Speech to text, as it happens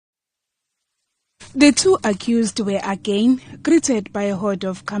The two accused were again greeted by a horde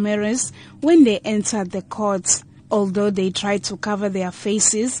of cameras when they entered the court. Although they tried to cover their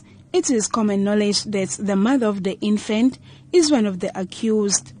faces, it is common knowledge that the mother of the infant is one of the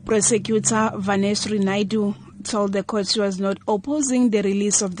accused. Prosecutor Vaneshri Naidu told the court she was not opposing the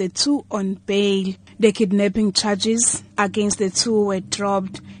release of the two on bail. The kidnapping charges against the two were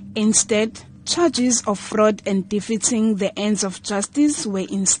dropped. Instead, charges of fraud and defeating the ends of justice were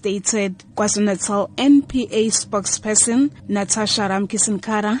instated. KwaZulu-Natal NPA spokesperson Natasha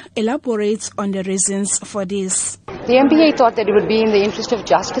Ramkisinkara elaborates on the reasons for this. The NPA thought that it would be in the interest of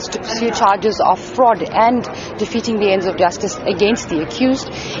justice to pursue charges of fraud and defeating the ends of justice against the accused,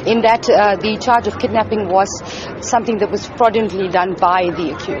 in that the charge of kidnapping was something that was fraudulently done by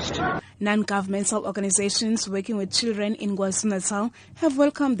the accused. Non-governmental organizations working with children in KwaZulu-Natal have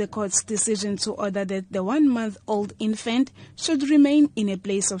welcomed the court's decision to order that the 1-month-old infant should remain in a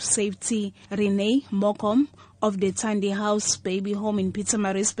place of safety. Renee Mokom of the Tandy House Baby Home in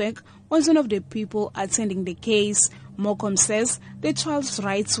Pietermaritzburg was one of the people attending the case. Mokom says the child's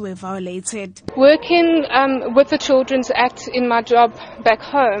rights were violated. Working with the Children's Act in my job back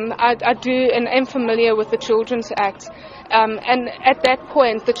home, I do and am familiar with the Children's Act. And at that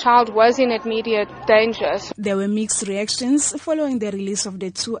point, the child was in immediate danger. There were mixed reactions following the release of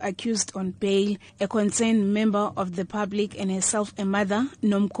the two accused on bail. A concerned member of the public and herself a mother,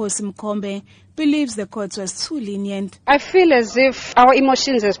 Nomkosi Mkombe, believes the court was too lenient. I feel as if our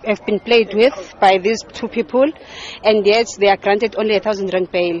emotions have been played with by these two people, and yet they are granted only 1,000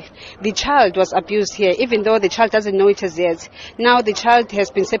 rand bail. The child was abused here, even though the child doesn't know it as yet. Now the child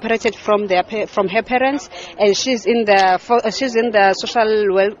has been separated from her parents, and she's in the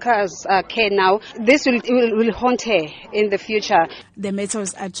social worker's care now. This will haunt her in the future. The matter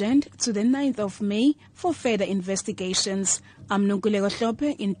was adjourned to the 9th of May for further investigations. I'm Nonkululeko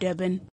Hlophe in Durban.